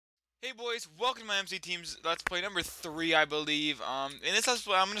Hey boys, welcome to my MCTeams Let's Play number 3, I believe. In this Let's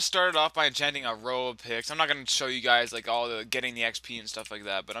Play, I'm gonna start it off by enchanting a row of picks. I'm not gonna show you guys like all the getting the XP and stuff like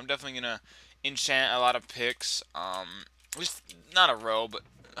that, but I'm definitely gonna enchant a lot of picks. Just not a row, but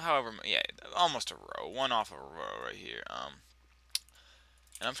however, yeah, almost a row, one off of a row right here.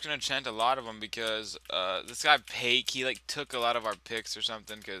 And I'm just gonna enchant a lot of them because this guy Pake, he like took a lot of our picks or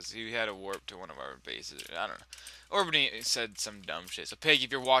something because he had a warp to one of our bases. I don't know. Orbany said some dumb shit. So Peg,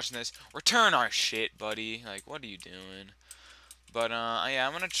 if you're watching this, return our shit, buddy. Like, what are you doing? But yeah,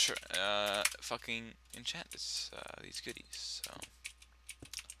 I'm gonna fucking enchant these goodies. So,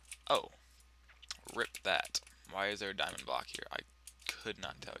 oh, rip that. Why is there a diamond block here? I could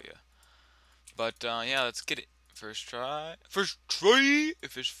not tell you. But yeah, let's get it. First try. First try.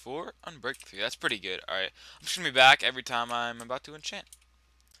 Fish 4 on break 3. That's pretty good. All right, I'm just gonna be back every time I'm about to enchant.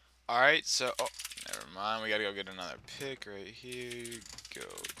 Alright, so, oh, never mind, we gotta go get another pick right here,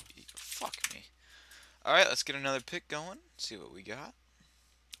 fuck me. Alright, let's get another pick going, see what we got.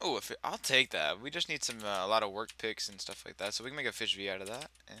 Oh, I'll take that, we just need a lot of work picks and stuff like that, so we can make a fish V out of that,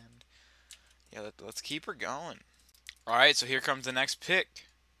 and, yeah, let's keep her going. Alright, so here comes the next pick.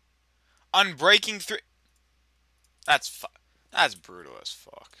 Unbreaking 3, that's brutal as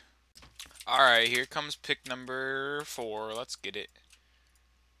fuck. Alright, here comes pick number 4, let's get it.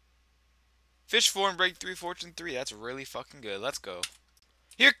 Fish 4 and break 3, fortune 3. That's really fucking good. Let's go.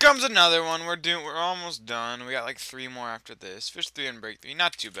 Here comes another one. We're almost done. We got like 3 more after this. Fish 3 and break 3.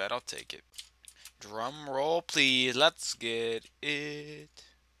 Not too bad. I'll take it. Drum roll, please. Let's get it.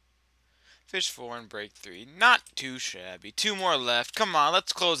 Fish 4 and break 3. Not too shabby. 2 more left. Come on,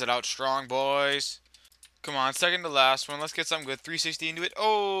 let's close it out strong, boys. Come on, second to last one. Let's get something good. 360 into it.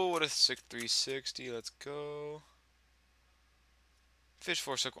 Oh, what a sick 360. Let's go. Fish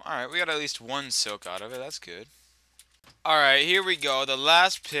 4 silk. Alright, we got at least 1 silk out of it. That's good. Alright, here we go. The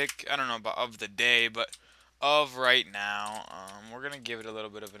last pick, I don't know about of the day, but of right now. We're going to give it a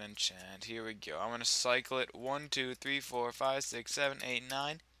little bit of an enchant. Here we go. I'm going to cycle it. 1, 2, 3, 4, 5, 6, 7, 8,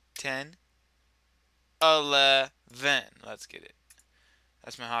 9, 10, 11. Let's get it.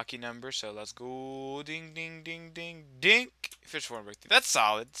 That's my hockey number, so let's go. Ding, ding, ding, ding, dink. Fish 4 break 3. That's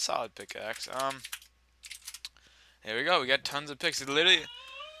solid. Solid pickaxe. There we go. We got tons of picks. It literally...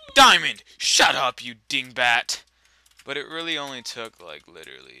 Diamond! Shut up, you dingbat! But it really only took, like,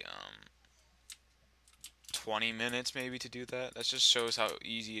 literally, 20 minutes maybe to do that. That just shows how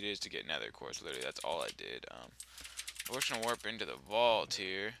easy it is to get nether quartz. Literally, that's all I did. We're just gonna warp into the vault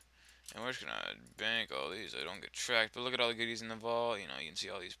here. And we're just gonna bank all these so I don't get tracked. But look at all the goodies in the vault. You know, you can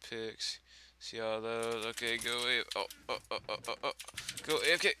see all these picks. See all those. Okay, go AFK. Go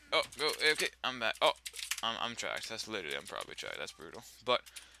AFK. Oh, go AFK. I'm back. Oh, I'm tracked. That's literally, I'm probably tracked. That's brutal. But,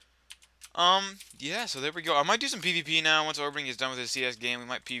 yeah, so there we go. I might do some PvP now. Once Orbiting is done with his CS game, we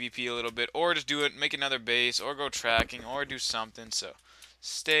might PvP a little bit. Or just do it, make another base, or go tracking, or do something. So,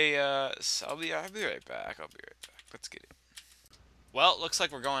 stay, I'll be right back. Let's get it. Well, looks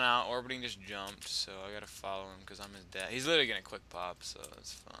like we're going out. Orbiting just jumped, so I gotta follow him because I'm his dad. He's literally gonna quick pop, so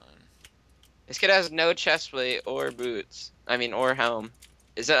that's fine. This kid has no chestplate or boots. I mean, or helm.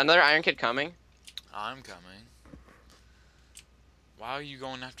 Is that another Iron Kid coming? I'm coming. Why are you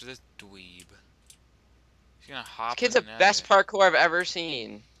going after this dweeb? He's gonna hop. This kid's the best parkour I've ever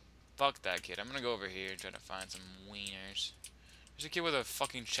seen. Fuck that kid. I'm gonna go over here and try to find some wieners. There's a kid with a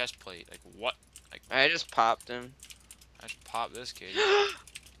fucking chest plate. Like, what? Like, I just popped him. I just popped this kid.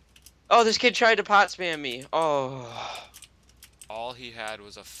 Oh, this kid tried to pot spam me. Oh. All he had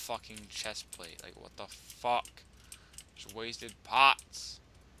was a fucking chest plate. Like, what the fuck? Just wasted pots.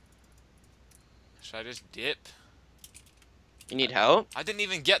 Should I just dip? You need help? I didn't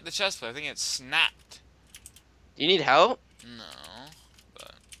even get the chest plate. I think it snapped. Do you need help? No,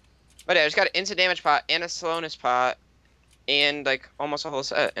 but... But yeah, I just got an instant damage pot and a slowness pot. And, like, almost a whole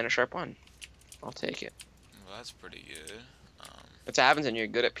set and a sharp one. I'll take it. Well, that's pretty good. That's what happens when you're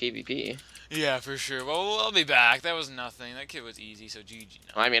good at PvP. Yeah, for sure. Well, I'll be back. That was nothing. That kid was easy, so GG.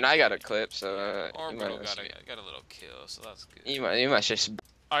 No. I mean, I got a clip, so... Orbital got a little kill, so that's good. You must just...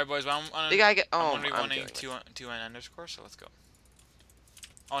 Alright, boys, well, I'm 1v1ing 2N_, so let's go.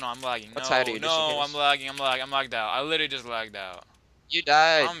 Oh, no, I'm lagging. What side are you? No, I'm lagging. I'm lagged out. I literally just lagged out. You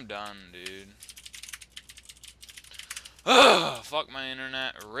died. I'm done, dude. Ugh, fuck my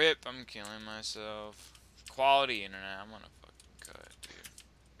internet. RIP, I'm killing myself. Quality internet. I'm gonna fucking cut,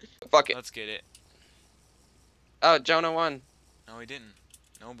 dude. Fuck it. Let's get it. Oh, Jonah won. No, he didn't.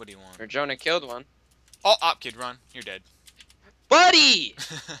 Nobody won. Or Jonah killed one. Oh, op kid, run. You're dead. Buddy!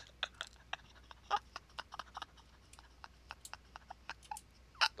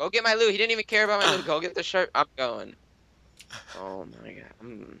 Go get my loot. He didn't even care about my loot. Go get the shirt. I'm going. Oh my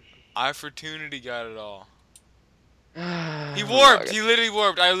god. Opportunity got it all. He Dog, warped. He literally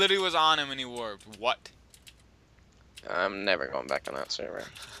warped. I literally was on him and he warped. What? I'm never going back on that server.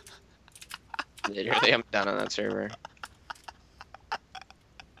 Literally, I'm done on that server.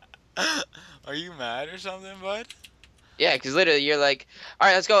 Are you mad or something, bud? Yeah, because literally you're like, all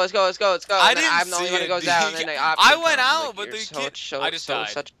right, let's go, let's go, let's go, let's go, I and then didn't I'm the only see one who it, goes out, and dude. then the I option went comes. out, Like but you're the kid. I just died.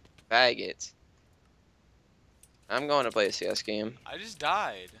 such a faggot. I'm going to play a CS game. I just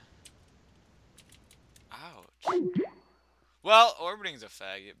died. Ouch. Well, orbiting's a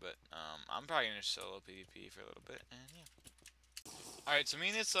faggot, but I'm probably gonna solo PvP for a little bit, and yeah. All right, so me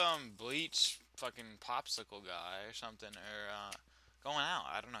and this bleach fucking popsicle guy or something are going out.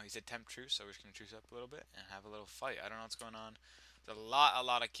 I don't know. He said temp truce, so we're just gonna truce up a little bit and have a little fight. I don't know what's going on. There's a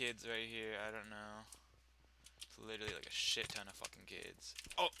lot of kids right here. I don't know. It's literally like a shit ton of fucking kids.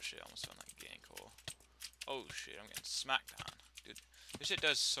 Oh shit! I almost found like a gank hole. Oh shit! I'm getting smacked on, dude. This shit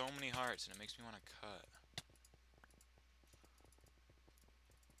does so many hearts, and it makes me want to cut.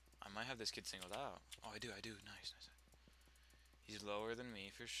 I might have this kid singled out. Oh, I do. Nice. He's lower than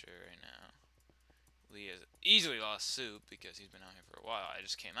me for sure right now. Lee has easily lost soup because he's been out here for a while. I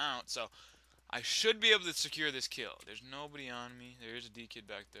just came out, so I should be able to secure this kill. There's nobody on me. There is a D kid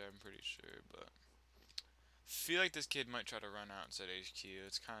back there, I'm pretty sure, but I feel like this kid might try to run out inside HQ.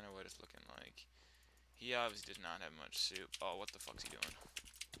 It's kind of what it's looking like. He obviously does not have much soup. Oh, what the fuck's he doing?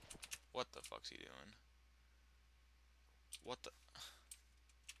 What the fuck's he doing? What the...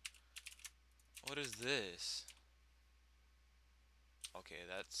 What is this? Okay,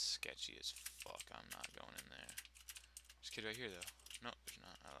 that's sketchy as fuck. I'm not going in there. There's a kid right here, though. No, there's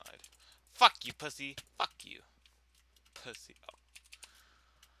not. I lied. Fuck you, pussy. Fuck you. Pussy. Oh.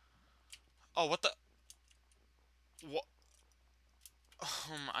 Oh, what the... What?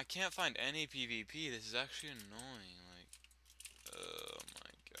 I can't find any PvP. This is actually annoying. Like, oh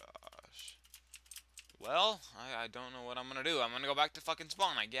my gosh. Well, I don't know what I'm gonna do. I'm gonna go back to fucking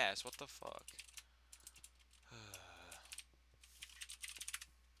spawn, I guess. What the fuck?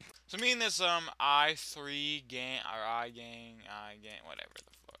 So me and this I3 gang or I gang, whatever the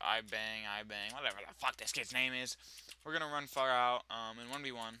fuck, I bang, whatever the fuck this kid's name is. We're gonna run far out in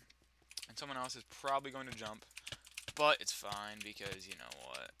 1v1, and someone else is probably going to jump, but it's fine because you know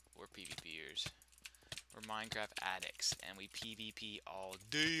what, we're PvPers, we're Minecraft addicts, and we PvP all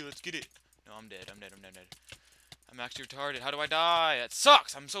day. Let's get it. No, I'm dead. I'm actually retarded. How do I die? That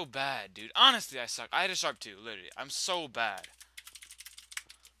sucks. I'm so bad, dude. Honestly, I suck. I had a sharp 2, literally. I'm so bad.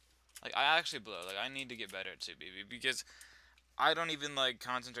 Like, I actually blow. Like, I need to get better at 2BB because I don't even, like,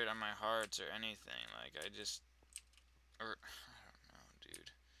 concentrate on my hearts or anything. Like, I just... Or, I don't know,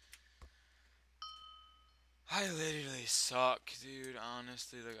 dude. I literally suck, dude.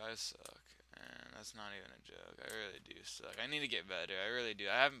 Honestly, like, I suck. And that's not even a joke. I really do suck. I need to get better. I really do.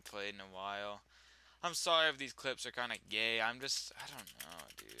 I haven't played in a while. I'm sorry if these clips are kind of gay. I don't know,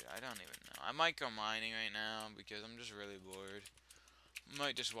 dude. I don't even know. I might go mining right now because I'm just really bored.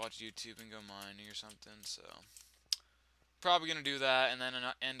 Might just watch YouTube and go mining or something, so probably gonna do that and then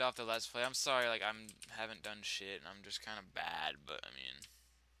end off the let's play. I'm sorry, like I haven't done shit and I'm just kind of bad, but I mean,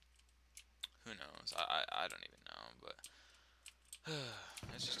 who knows? I don't even know, but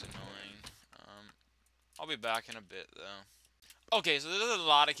it's just annoying. I'll be back in a bit though. Okay, so there's a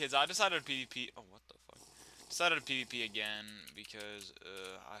lot of kids. I decided to PvP. Oh, what the fuck? Decided to PvP again because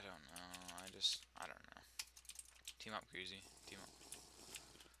I don't know. I don't know. Team up, Greasy. Team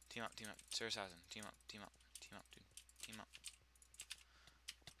up. Team up. Sir Assassin. Team up, dude. Team up.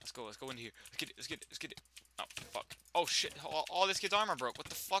 Let's go into here. Let's get it. Oh, fuck. Oh, shit. All this kid's armor broke. What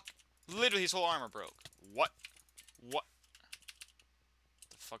the fuck? Literally, his whole armor broke. What? What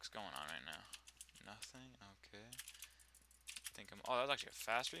the fuck's going on right now? Nothing? Okay. Oh, that was actually a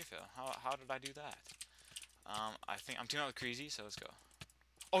fast refill. How did I do that? I think I'm teaming up with Creasy, so let's go.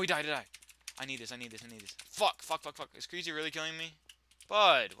 Oh, he died. I need this. Fuck. Is Creasy really killing me?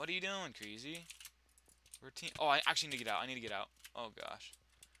 Bud, what are you doing, Creasy? Oh, I actually need to get out. Oh, gosh.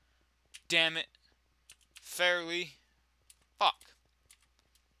 Damn it. Fairly. Fuck.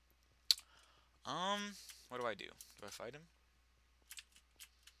 What do I do? Do I fight him?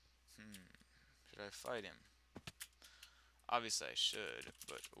 Should I fight him? Obviously I should,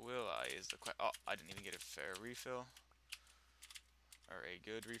 but will I is the question. Oh, I didn't even get a fair refill. Or a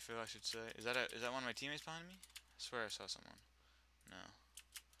good refill, I should say. Is that one of my teammates behind me? I swear I saw someone. No.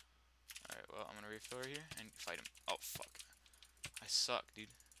 Alright, well, I'm gonna refill her here and fight him. Oh, fuck. I suck, dude.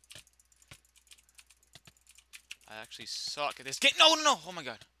 I actually suck at this game. No! Oh my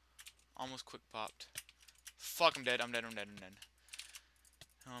god. Almost quick popped. Fuck, I'm dead. No, I'm not.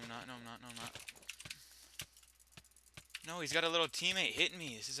 No, he's got a little teammate hitting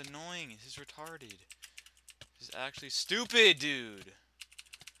me. This is annoying. This is retarded. This is actually stupid, dude.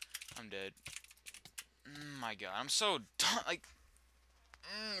 I'm dead. My god, I'm so done. Like,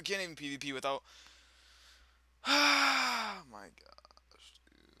 I can't even PvP without. Oh my gosh,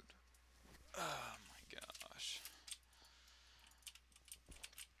 dude. Oh my gosh.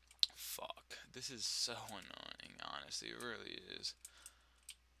 Fuck. This is so annoying, honestly. It really is.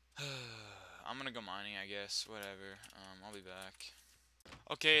 I'm gonna go mining, I guess. Whatever. I'll be back.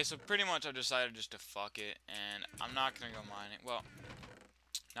 Okay, so pretty much I've decided just to fuck it, and I'm not gonna go mining. Well,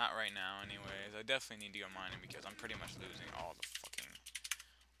 not right now, anyways. I definitely need to go mining because I'm pretty much losing all the fucking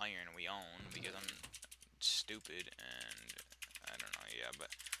iron we own because I'm stupid and I don't know, yeah,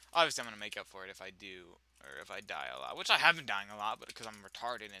 but obviously I'm gonna make up for it if I do, or if I die a lot, which I have been dying a lot, but because I'm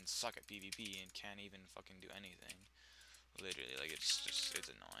retarded and suck at PvP and can't even fucking do anything. Literally, like, it's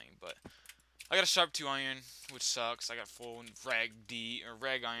annoying, but I got a sharp 2 iron, which sucks. I got full reg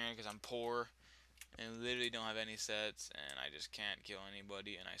iron because I'm poor and literally don't have any sets, and I just can't kill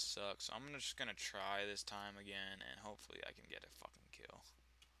anybody, and I suck. So I'm just gonna try this time again, and hopefully I can get a fucking kill.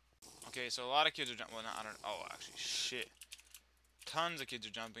 Okay, so a lot of kids are jumping. Well, not, I don't. Oh, actually, shit. Tons of kids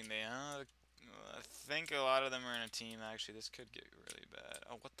are jumping. I think a lot of them are in a team. Actually, this could get really bad.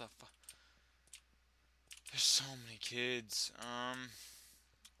 Oh, what the fuck? There's so many kids. I'm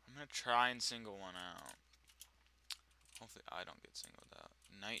gonna try and single one out. Hopefully I don't get singled out.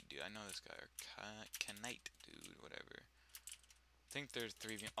 Knight, dude. I know this guy. Or Knight, dude. Whatever. I think there's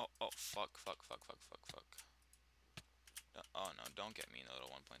 3v. Oh, fuck. Oh, no. Don't get me in the little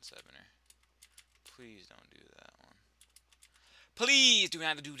 1.7er. Please don't do that one. Please do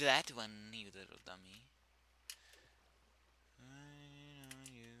not do that one, you little dummy.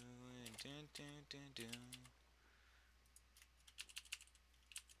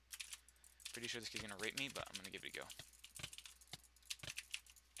 Pretty sure this kid's gonna rape me, but I'm gonna give it a go.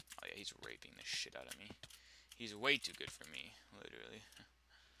 Oh yeah, he's raping the shit out of me. He's way too good for me, literally.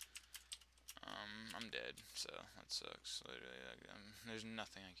 I'm dead, so that sucks. Literally, like, there's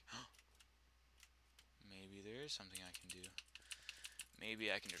nothing I can. Maybe there is something I can do.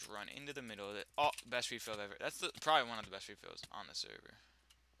 Maybe I can just run into the middle of it. Oh, best refill ever. That's probably one of the best refills on the server.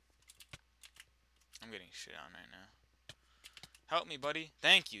 I'm getting shit on right now. Help me, buddy.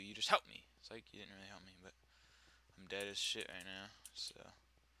 Thank you. You just helped me. It's like you didn't really help me, but I'm dead as shit right now. So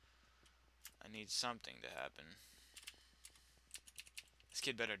I need something to happen. This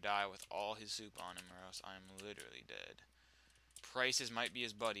kid better die with all his soup on him, or else I'm literally dead. Prices might be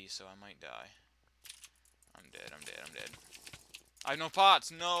his buddy, so I might die. I'm dead. I have no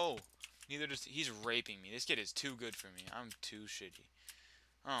pots. No. Neither does he's raping me. This kid is too good for me. I'm too shitty.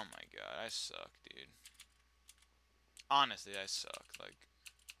 Oh my god, I suck, dude. Honestly, I suck. Like,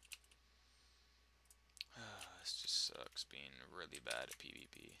 this just sucks being really bad at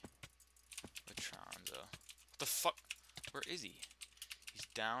PvP. Latronzo. What the fuck? Where is he? He's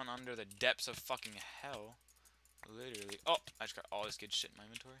down under the depths of fucking hell. Literally. Oh, I just got all this good shit in my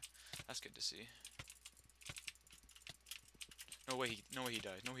inventory. That's good to see. No way he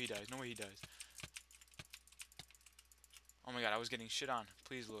dies. No way he dies. Oh my god, I was getting shit on.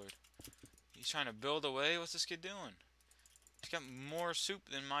 Please, Lord. He's trying to build away? What's this kid doing? He's got more soup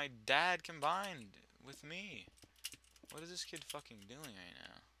than my dad combined with me. What is this kid fucking doing right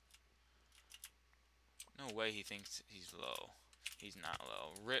now? No way he thinks he's low. He's not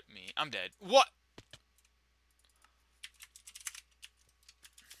low. Rip me. I'm dead. What?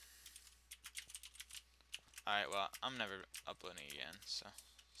 Alright, well, I'm never uploading again, so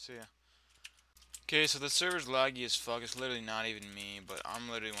see ya. Okay, so the server's laggy as fuck. It's literally not even me, but I'm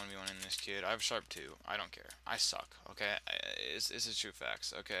literally 1v1 in this kid. I have sharp 2. I don't care. I suck, okay? It's a true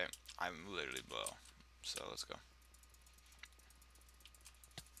facts, okay? I'm literally low. So, let's go.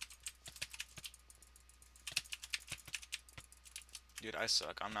 Dude, I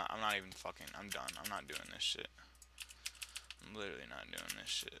suck. I'm not even fucking, I'm done. I'm not doing this shit. I'm literally not doing this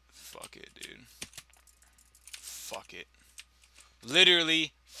shit. Fuck it, dude. Fuck it.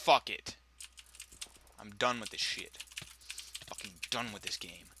 Literally, fuck it. I'm done with this shit. Fucking done with this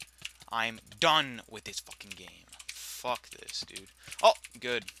game. I'm done with this fucking game. Fuck this, dude. Oh,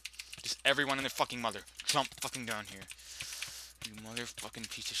 good. Just everyone in their fucking mother. Jump fucking down here. You motherfucking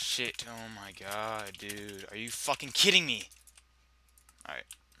piece of shit. Oh my god, dude. Are you fucking kidding me? Alright.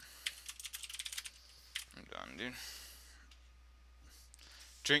 I'm done, dude.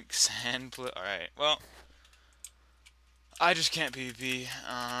 Drink sand. Alright, well. I just can't PvP.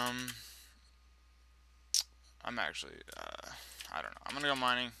 I'm actually, I don't know. I'm gonna go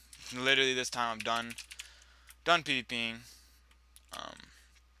mining. Literally this time I'm done. Done PvPing.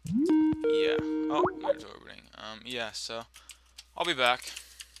 Yeah. Oh, it's orbiting. Yeah. So I'll be back.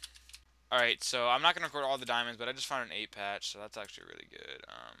 Alright, so I'm not going to record all the diamonds, but I just found an 8 patch, so that's actually really good.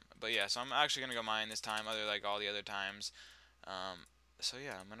 But yeah, so I'm actually going to go mine this time, other like all the other times. Um, so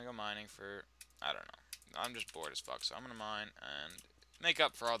yeah, I'm going to go mining for, I don't know. I'm just bored as fuck, so I'm going to mine and make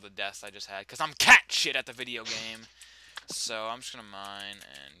up for all the deaths I just had, because I'm cat shit at the video game. So I'm just going to mine,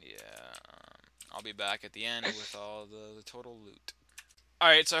 and yeah, I'll be back at the end with all the total loot.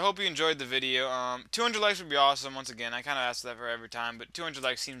 Alright, so I hope you enjoyed the video. 200 likes would be awesome. Once again, I kind of ask that for every time, but 200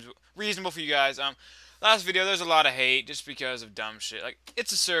 likes seems reasonable for you guys. Last video, there's a lot of hate just because of dumb shit. Like,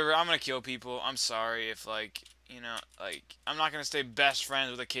 it's a server. I'm gonna kill people. I'm sorry if, like, you know, like, I'm not gonna stay best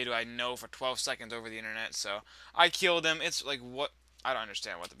friends with a kid who I know for 12 seconds over the internet, so I killed him. It's, like, what... I don't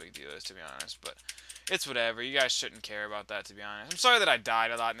understand what the big deal is, to be honest, but it's whatever. You guys shouldn't care about that, to be honest. I'm sorry that I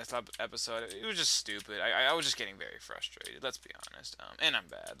died a lot in this episode. It was just stupid. I was just getting very frustrated, let's be honest. And I'm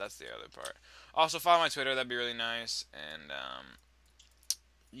bad. That's the other part. Also, follow my Twitter. That'd be really nice. And,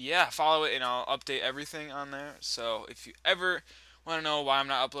 yeah, follow it, and I'll update everything on there. So if you ever want to know why I'm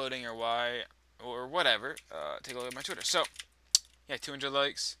not uploading or why, or whatever, take a look at my Twitter. So, yeah, 200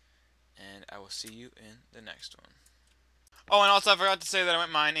 likes, and I will see you in the next one. Oh, and also I forgot to say that I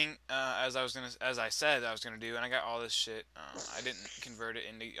went mining as I said I was gonna do, and I got all this shit. I didn't convert it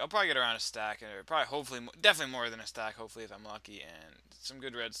into. I'll probably get around a stack, or probably hopefully definitely more than a stack. Hopefully if I'm lucky, and some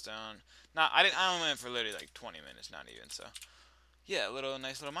good redstone. Not I didn't. I only went for literally like 20 minutes, not even. So yeah,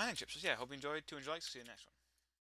 nice little mining trip. So yeah, hope you enjoyed. 200 likes. See you next one.